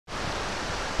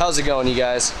How's it going, you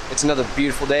guys? It's another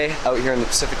beautiful day out here in the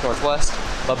Pacific Northwest.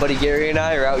 My buddy Gary and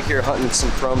I are out here hunting some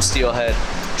chrome steelhead,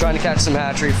 trying to catch some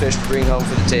hatchery fish to bring home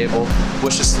for the table.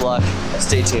 Wish us luck.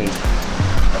 Stay tuned.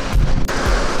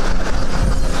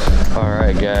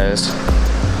 Alright guys,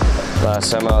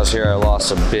 last time I was here I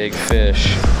lost a big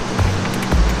fish.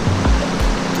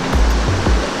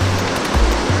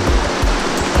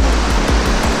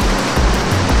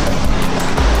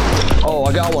 Oh,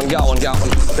 I got one.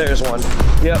 There's one.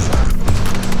 Yep,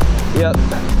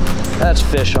 that's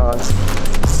fish on.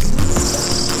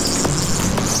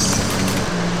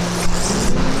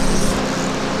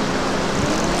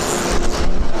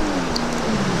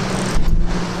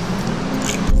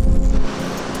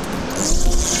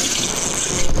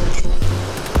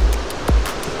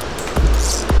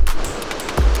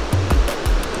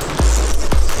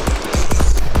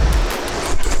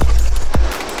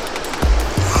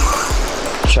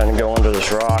 Trying to go under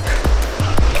this rock.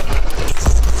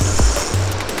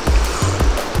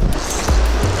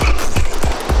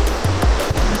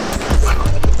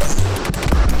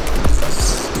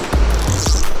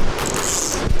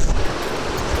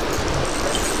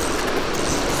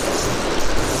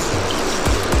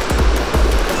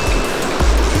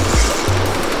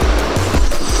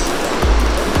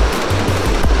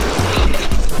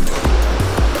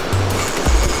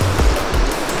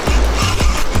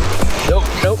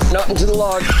 Nope, not into the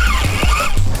log.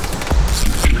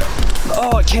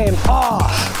 Oh, it came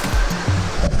off.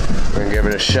 We're gonna give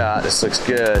it a shot. This looks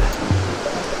good.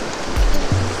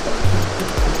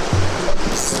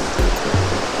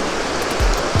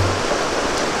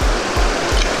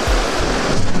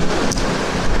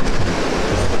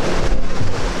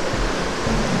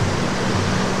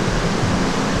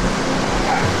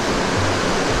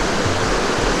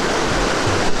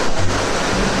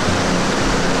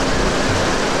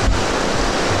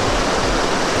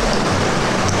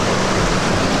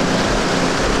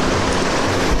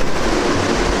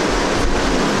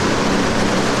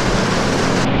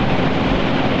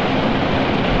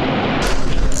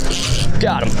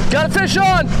 Got him. Got a fish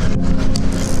on!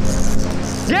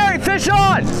 Gary, fish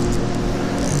on!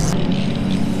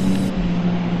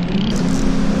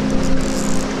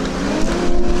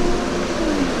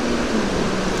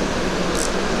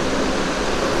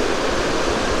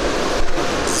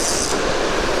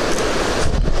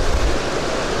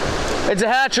 It's a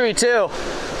hatchery too.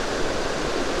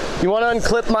 You want to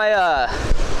unclip my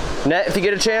net if you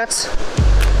get a chance?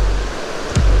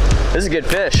 This is a good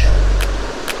fish.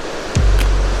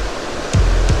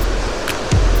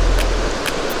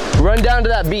 Run down to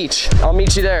that beach. I'll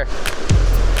meet you there.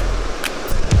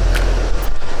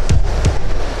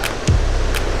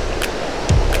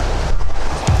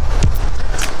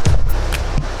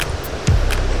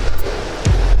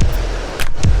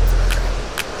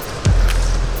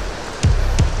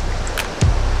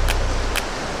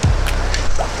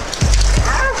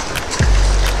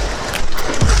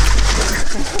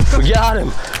 We got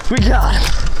him. We got him.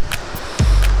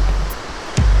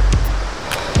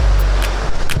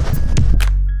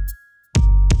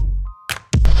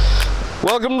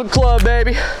 Welcome to the club,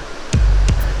 baby.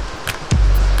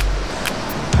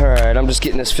 All right, I'm just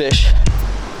getting this fish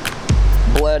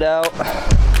bled out.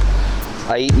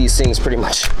 I eat these things pretty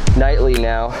much nightly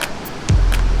now,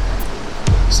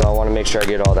 so I want to make sure I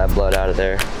get all that blood out of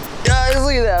there. Guys,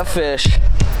 look at that fish.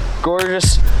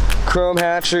 Gorgeous chrome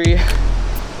hatchery.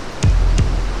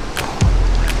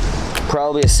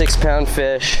 Probably a 6-pound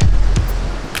fish,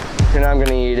 and I'm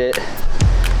gonna eat it.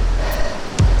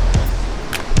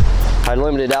 I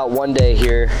limited out one day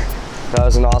here. That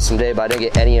was an awesome day, but I didn't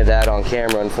get any of that on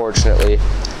camera, unfortunately.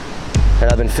 And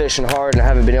I've been fishing hard and I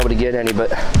haven't been able to get any, but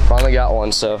finally got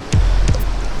one, so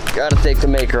gotta thank the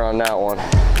maker on that one.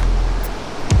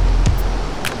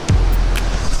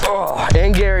 Oh,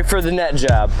 and Gary for the net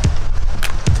job.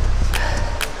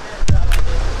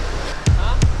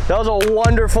 That was a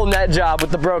wonderful net job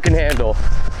with the broken handle.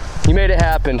 You made it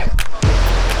happen.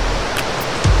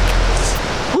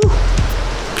 Whew.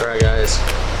 All right, guys.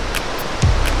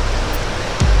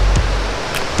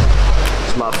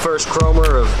 It's my first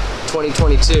chromer of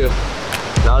 2022.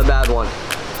 Not a bad one.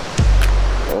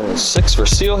 6 for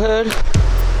steelhead,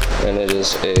 and it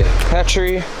is a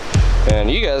hatchery. And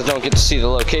you guys don't get to see the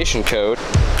location code.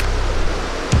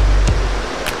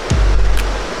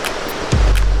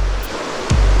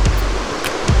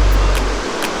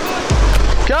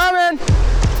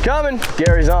 Coming.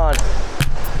 Gary's on.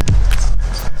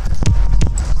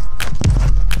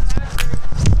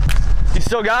 You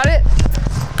still got it?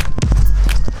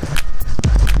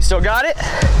 You still got it?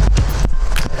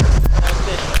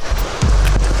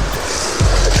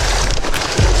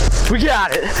 We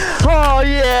got it. Oh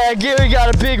yeah, Gary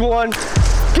got a big one.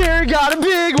 Gary got a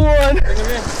big one. Bring him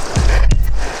in.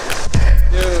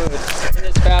 Dude, and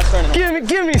it's fast running.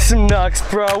 Give me some nucks,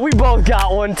 bro. We both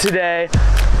got one today.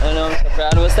 I know, I'm so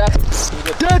proud of us.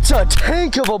 That's a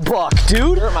tank of a buck,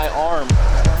 dude. Hurt my arm.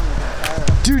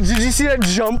 Dude, did you see that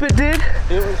jump it did?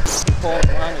 It was pulling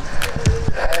behind me.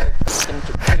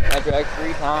 I dragged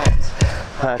 3 pounds.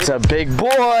 That's a big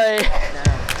boy.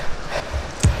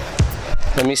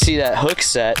 Let me see that hook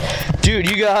set. Dude,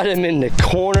 you got him in the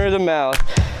corner of the mouth.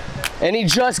 And he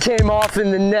just came off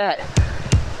in the net.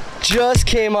 Just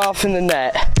came off in the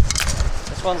net.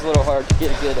 This one's a little hard to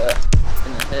get a good in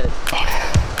the head.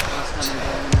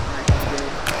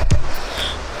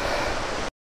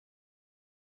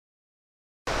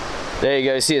 There you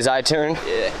go, you see his eye turn? Yeah,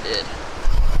 it did.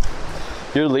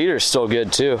 Your leader's still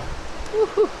good too.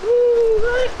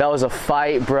 That was a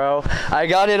fight, bro. I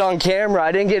got it on camera.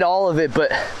 I didn't get all of it,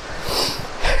 but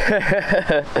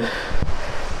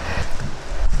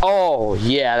oh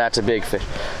yeah, that's a big fish.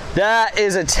 That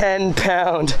is a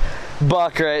 10-pound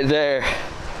buck right there.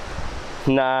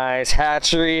 Nice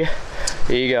hatchery.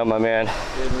 Here you go, my man.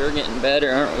 Dude, we're getting better,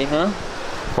 aren't we, huh?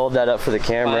 Hold that up for the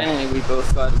camera. Finally, we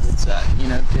both got a good set, you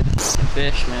know, good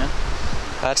fish, man.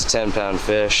 That's a 10-pound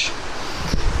fish.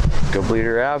 Go bleed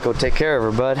her out, go take care of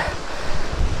her, bud.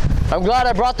 I'm glad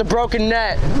I brought the broken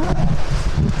net.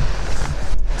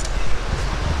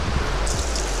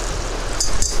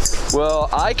 Well,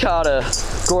 I caught a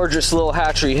gorgeous little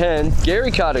hatchery hen.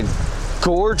 Gary caught a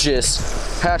gorgeous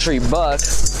hatchery buck.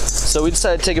 So we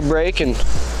decided to take a break and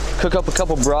cook up a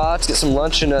couple brats, get some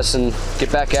lunch in us, and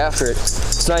get back after it.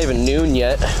 It's not even noon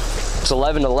yet. It's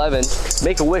 11:11.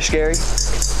 Make a wish, Gary.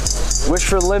 Wish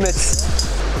for limits.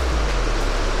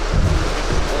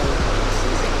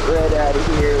 Right out of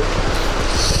here.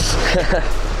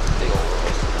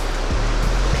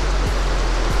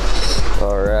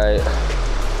 All right.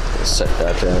 Let's set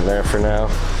that down there for now.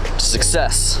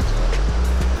 Success.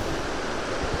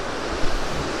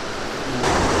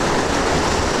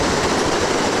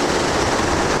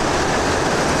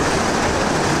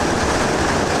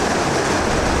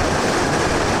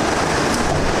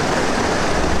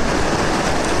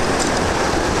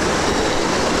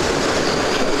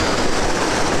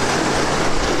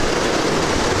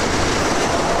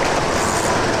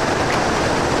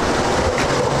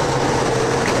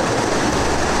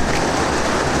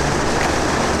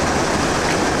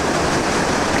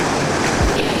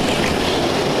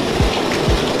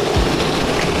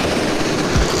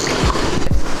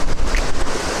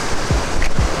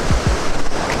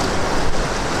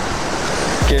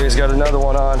 Gary's got another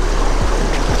one on.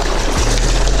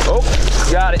 Oh,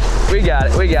 got it. We got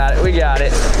it. We got it. We got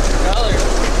it. Color.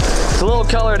 It's a little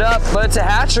colored up, but it's a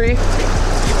hatchery. I'm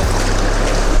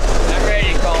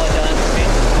ready to call it done.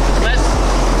 Unless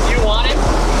you want it.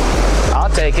 I'll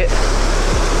take it.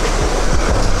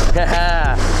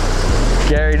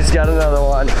 Gary just got another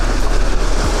one.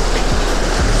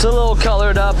 It's a little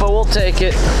colored up, but we'll take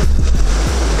it.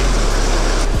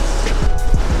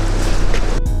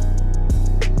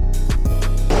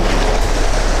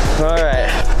 All right,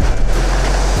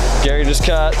 Gary just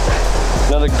caught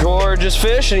another gorgeous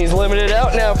fish and he's limited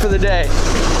out now for the day. All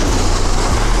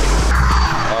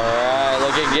right,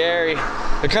 look at Gary.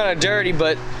 They're kind of dirty,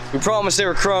 but we promised they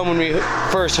were chrome when we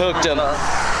first hooked them.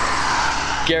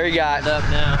 Gary got up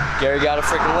now. Gary got a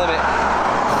freaking limit.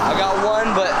 I got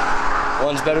one, but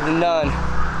one's better than none.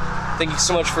 Thank you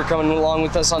so much for coming along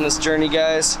with us on this journey,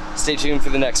 guys. Stay tuned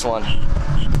for the next one.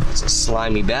 It's a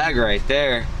slimy bag right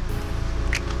there.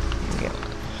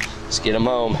 Let's get him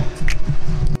home.